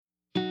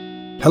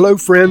Hello,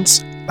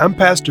 friends. I'm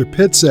Pastor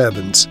Pitts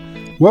Evans.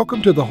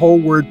 Welcome to the Whole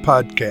Word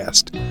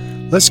Podcast.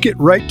 Let's get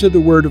right to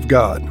the Word of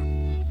God.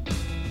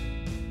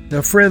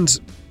 Now, friends,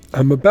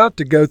 I'm about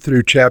to go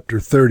through chapter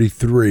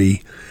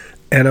 33,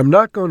 and I'm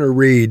not going to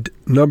read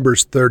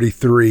Numbers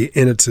 33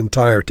 in its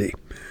entirety.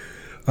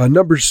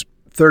 Numbers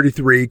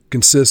 33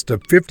 consists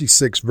of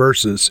 56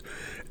 verses,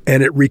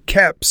 and it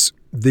recaps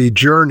the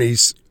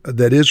journeys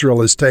that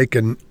Israel has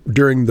taken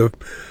during the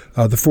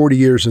 40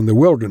 years in the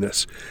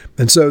wilderness.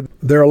 And so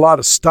there are a lot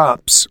of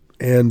stops,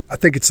 and I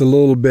think it's a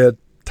little bit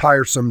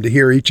tiresome to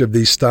hear each of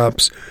these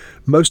stops.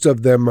 Most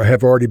of them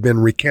have already been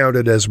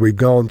recounted as we've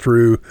gone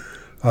through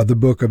the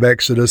book of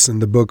Exodus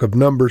and the book of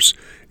Numbers.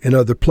 In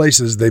other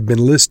places, they've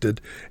been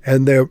listed,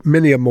 and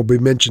many of them will be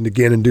mentioned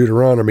again in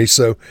Deuteronomy.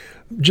 So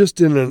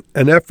just in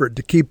an effort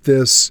to keep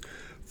this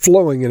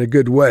flowing in a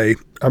good way,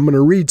 I'm going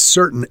to read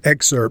certain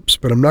excerpts,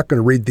 but I'm not going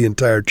to read the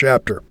entire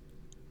chapter.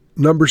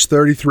 Numbers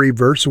 33,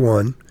 verse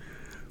 1,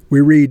 we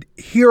read,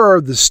 "Here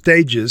are the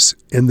stages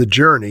in the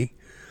journey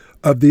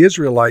of the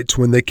Israelites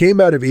when they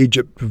came out of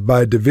Egypt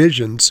by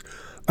divisions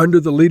under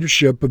the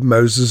leadership of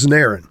Moses and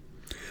Aaron."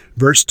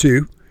 Verse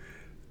 2,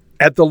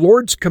 "At the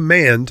Lord's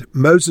command,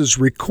 Moses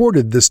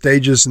recorded the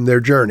stages in their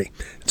journey."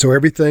 So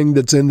everything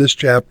that's in this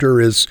chapter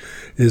is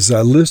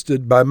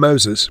listed by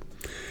Moses.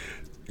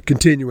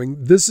 Continuing,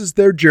 "This is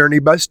their journey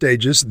by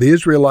stages. The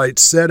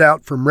Israelites set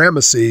out from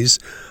Ramesses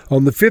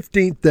on the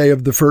 15th day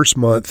of the first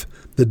month,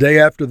 the day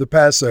after the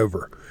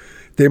Passover.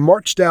 They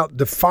marched out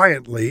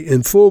defiantly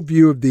in full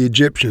view of the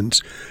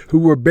Egyptians, who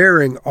were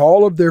bearing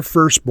all of their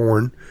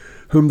firstborn,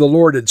 whom the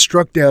Lord had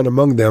struck down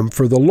among them,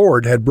 for the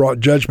Lord had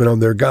brought judgment on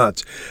their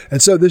gods." And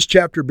so this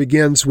chapter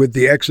begins with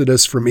the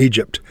Exodus from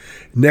Egypt.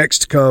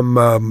 Next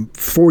come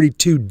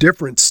 42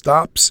 different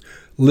stops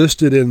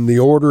listed in the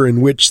order in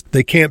which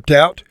they camped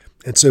out.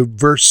 And so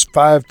verse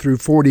 5 through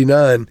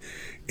 49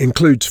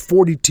 includes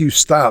 42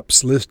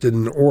 stops listed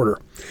in order.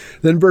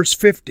 Then verse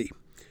 50.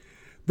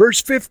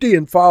 Verse 50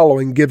 and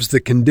following gives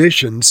the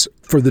conditions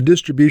for the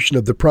distribution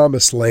of the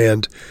promised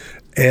land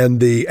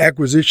and the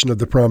acquisition of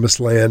the promised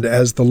land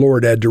as the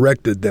Lord had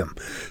directed them.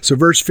 So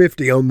verse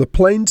 50, "On the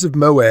plains of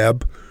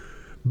Moab,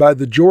 by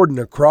the Jordan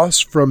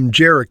across from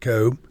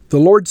Jericho, the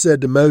Lord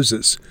said to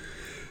Moses,"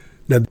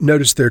 now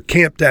notice they're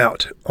camped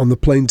out on the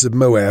plains of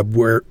Moab,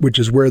 which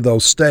is where they'll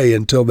stay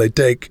until they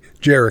take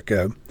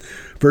Jericho.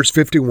 Verse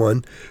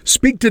 51,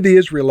 "Speak to the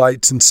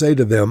Israelites and say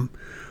to them,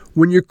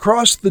 when you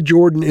cross the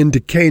Jordan into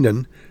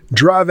Canaan,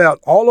 drive out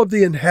all of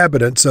the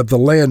inhabitants of the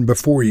land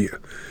before you.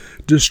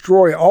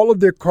 Destroy all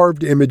of their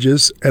carved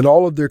images and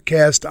all of their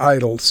cast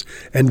idols,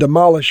 and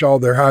demolish all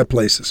their high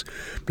places."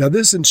 Now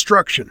this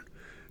instruction,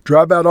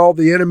 drive out all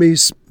the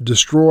enemies,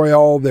 destroy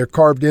all their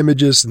carved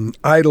images and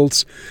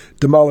idols,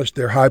 demolish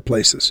their high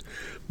places.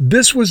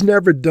 This was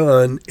never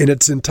done in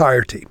its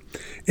entirety.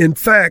 In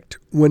fact,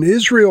 when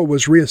Israel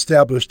was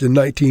reestablished in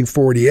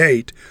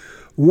 1948,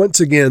 once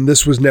again,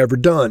 this was never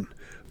done.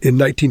 In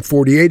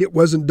 1948, it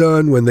wasn't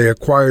done. When they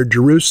acquired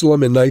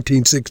Jerusalem in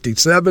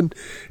 1967,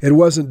 it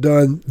wasn't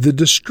done. The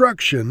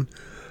destruction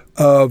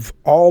of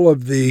all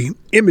of the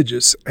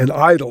images and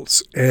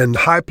idols and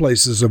high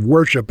places of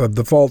worship of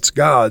the false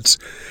gods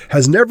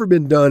has never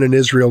been done in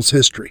Israel's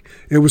history.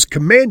 It was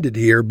commanded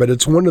here, but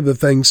it's one of the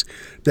things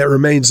that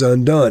remains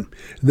undone.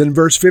 And then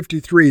verse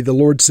 53, the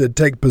Lord said,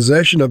 "Take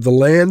possession of the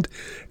land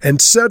and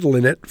settle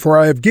in it, for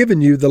I have given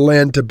you the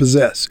land to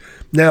possess."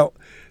 Now,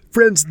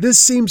 friends, this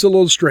seems a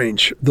little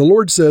strange. The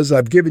Lord says,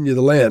 "I've given you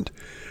the land."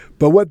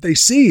 But what they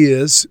see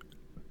is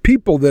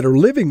people that are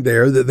living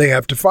there that they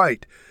have to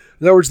fight.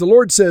 In other words, the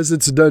Lord says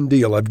it's a done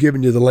deal. I've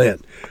given you the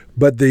land.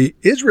 But the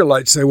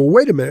Israelites say, well,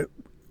 wait a minute.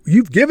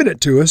 You've given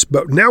it to us,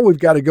 but now we've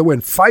got to go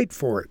and fight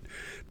for it.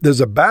 There's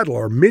a battle,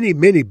 or many,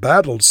 many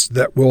battles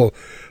that will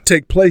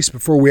take place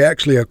before we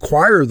actually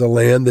acquire the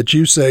land that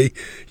you say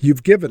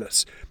you've given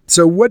us.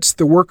 So what's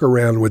the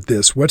workaround with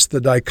this? What's the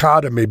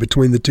dichotomy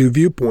between the two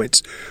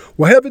viewpoints?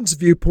 Well, heaven's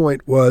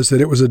viewpoint was that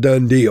it was a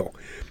done deal.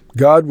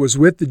 God was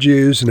with the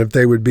Jews, and if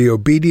they would be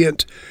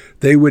obedient,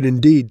 they would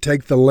indeed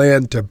take the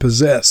land to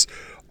possess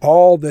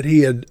all that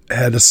he had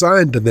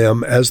assigned to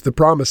them as the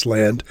promised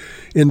land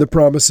in the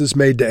promises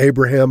made to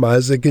Abraham,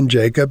 Isaac, and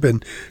Jacob,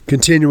 and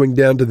continuing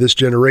down to this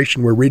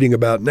generation we're reading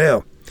about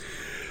now.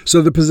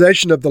 So the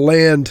possession of the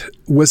land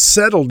was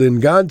settled in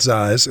God's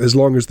eyes as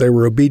long as they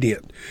were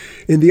obedient.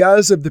 In the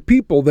eyes of the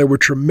people, there were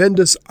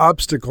tremendous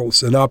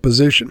obstacles and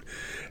opposition.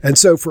 And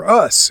so for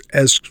us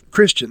as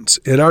Christians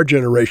in our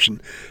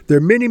generation, there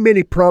are many,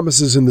 many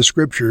promises in the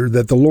Scripture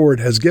that the Lord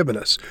has given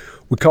us.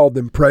 We call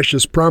them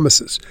precious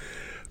promises.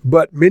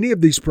 But many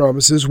of these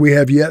promises we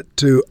have yet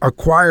to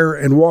acquire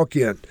and walk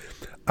in.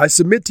 I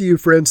submit to you,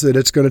 friends, that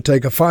it's going to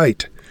take a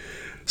fight.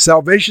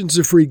 Salvation's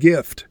a free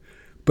gift.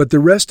 But the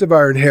rest of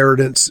our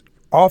inheritance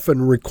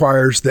often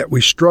requires that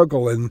we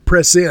struggle and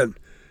press in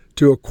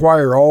to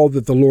acquire all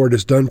that the Lord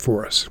has done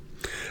for us.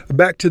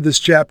 Back to this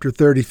chapter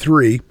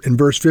 33, in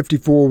verse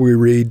 54 we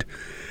read,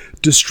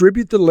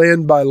 "Distribute the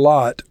land by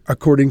lot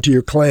according to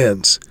your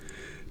clans.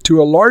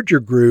 To a larger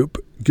group,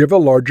 give a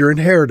larger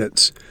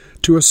inheritance.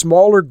 To a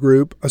smaller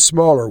group, a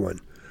smaller one.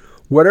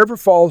 Whatever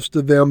falls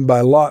to them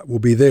by lot will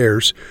be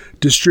theirs,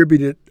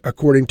 distributed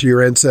according to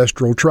your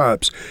ancestral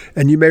tribes.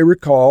 And you may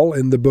recall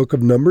in the book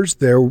of Numbers,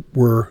 there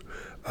were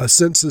a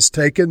census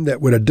taken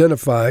that would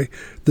identify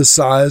the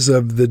size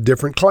of the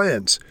different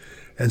clans.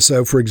 And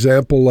so, for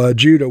example,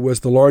 Judah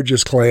was the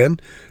largest clan.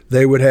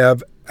 They would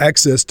have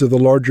access to the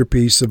larger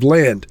piece of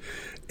land.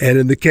 And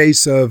in the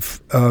case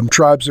of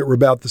tribes that were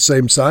about the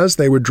same size,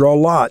 they would draw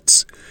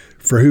lots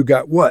for who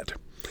got what.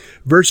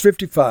 Verse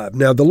 55.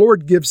 Now, the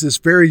Lord gives this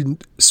very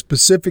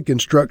specific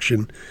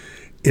instruction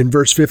in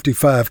verse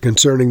 55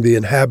 concerning the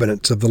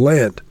inhabitants of the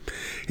land.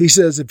 He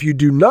says, if you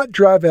do not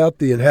drive out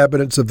the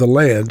inhabitants of the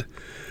land,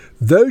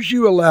 those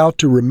you allow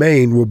to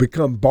remain will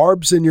become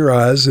barbs in your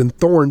eyes and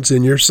thorns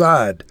in your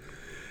side.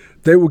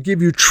 They will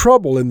give you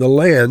trouble in the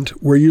land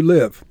where you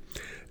live.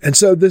 And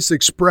so this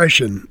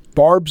expression,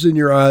 barbs in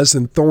your eyes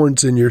and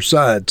thorns in your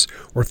sides,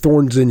 or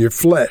thorns in your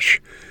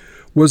flesh,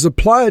 was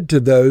applied to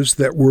those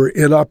that were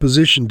in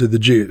opposition to the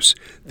Jews,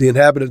 the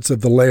inhabitants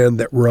of the land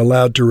that were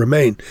allowed to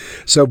remain.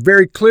 So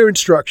very clear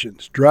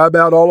instructions. Drive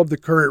out all of the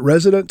current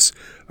residents.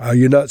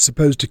 You're not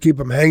supposed to keep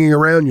them hanging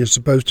around. You're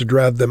supposed to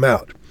drive them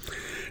out.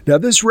 Now,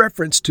 this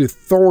reference to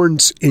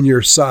thorns in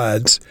your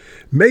sides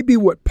may be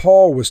what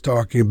Paul was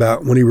talking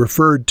about when he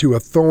referred to a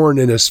thorn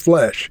in his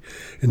flesh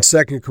in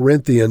 2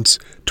 Corinthians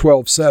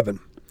 12:7.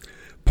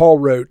 Paul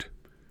wrote,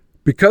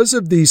 because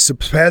of these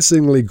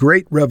surpassingly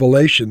great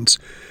revelations,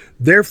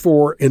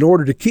 therefore, in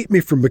order to keep me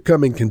from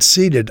becoming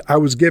conceited, I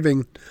was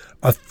giving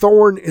a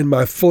thorn in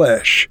my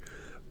flesh,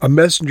 a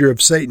messenger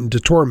of Satan to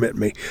torment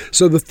me.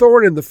 So the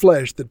thorn in the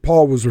flesh that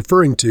Paul was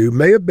referring to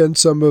may have been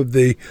some of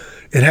the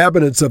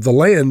inhabitants of the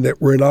land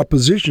that were in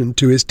opposition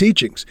to his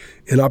teachings,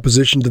 in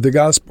opposition to the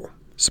gospel.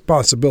 It's a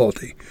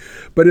possibility.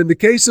 But in the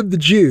case of the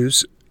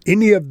Jews,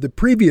 any of the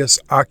previous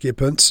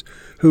occupants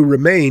who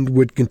remained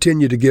would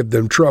continue to give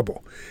them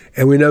trouble.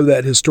 And we know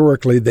that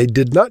historically they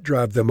did not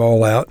drive them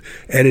all out,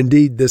 and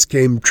indeed this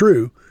came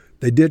true.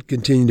 They did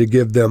continue to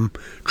give them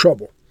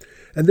trouble.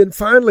 And then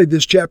finally,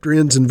 this chapter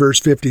ends in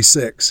verse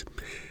 56.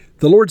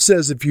 The Lord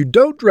says, if you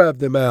don't drive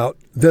them out,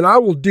 then I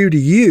will do to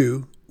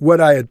you what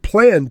I had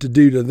planned to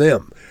do to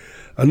them.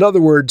 In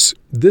other words,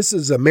 this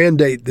is a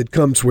mandate that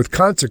comes with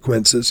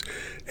consequences,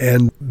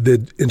 and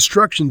the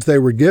instructions they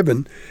were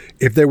given,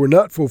 if they were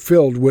not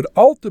fulfilled, would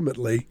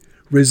ultimately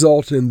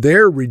result in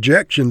their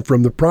rejection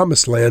from the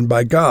promised land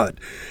by God.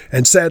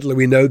 And sadly,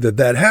 we know that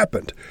that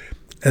happened.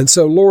 And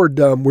so, Lord,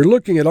 we're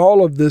looking at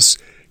all of this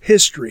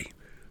history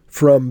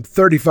from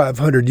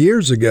 3,500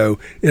 years ago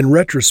in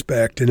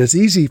retrospect, and it's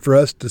easy for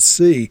us to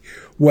see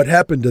what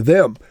happened to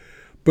them.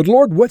 But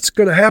Lord, what's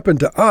going to happen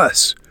to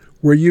us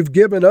where you've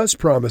given us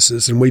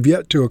promises and we've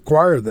yet to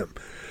acquire them?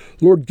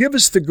 Lord, give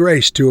us the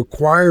grace to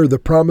acquire the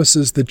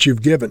promises that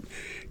you've given.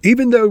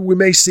 Even though we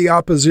may see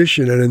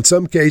opposition, and in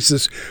some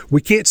cases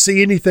we can't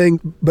see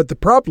anything but the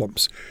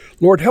problems,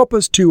 Lord, help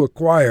us to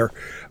acquire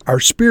our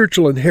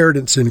spiritual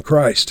inheritance in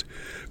Christ.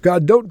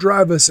 God, don't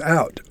drive us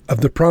out of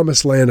the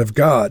promised land of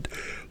God.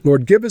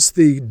 Lord, give us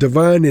the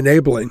divine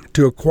enabling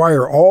to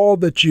acquire all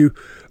that you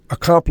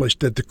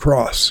accomplished at the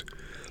cross.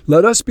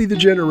 Let us be the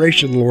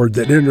generation, Lord,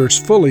 that enters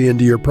fully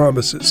into your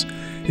promises.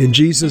 In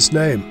Jesus'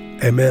 name,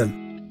 amen.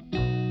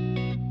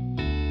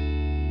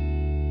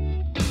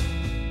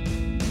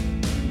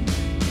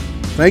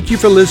 Thank you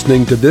for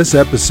listening to this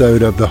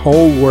episode of The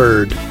Whole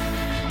Word.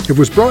 It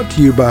was brought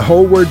to you by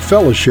Whole Word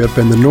Fellowship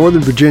and the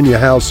Northern Virginia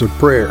House of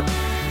Prayer.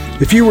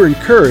 If you were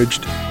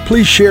encouraged,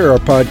 please share our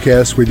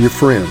podcast with your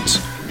friends.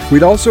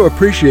 We'd also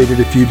appreciate it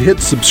if you'd hit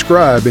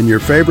subscribe in your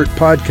favorite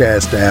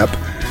podcast app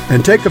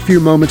and take a few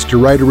moments to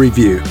write a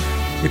review.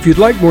 If you'd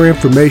like more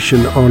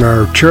information on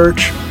our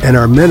church and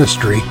our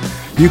ministry,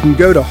 you can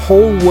go to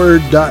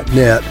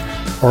wholeword.net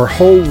or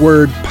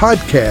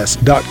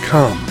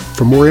wholewordpodcast.com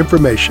for more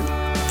information.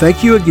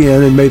 Thank you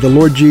again, and may the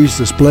Lord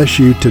Jesus bless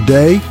you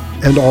today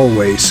and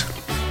always.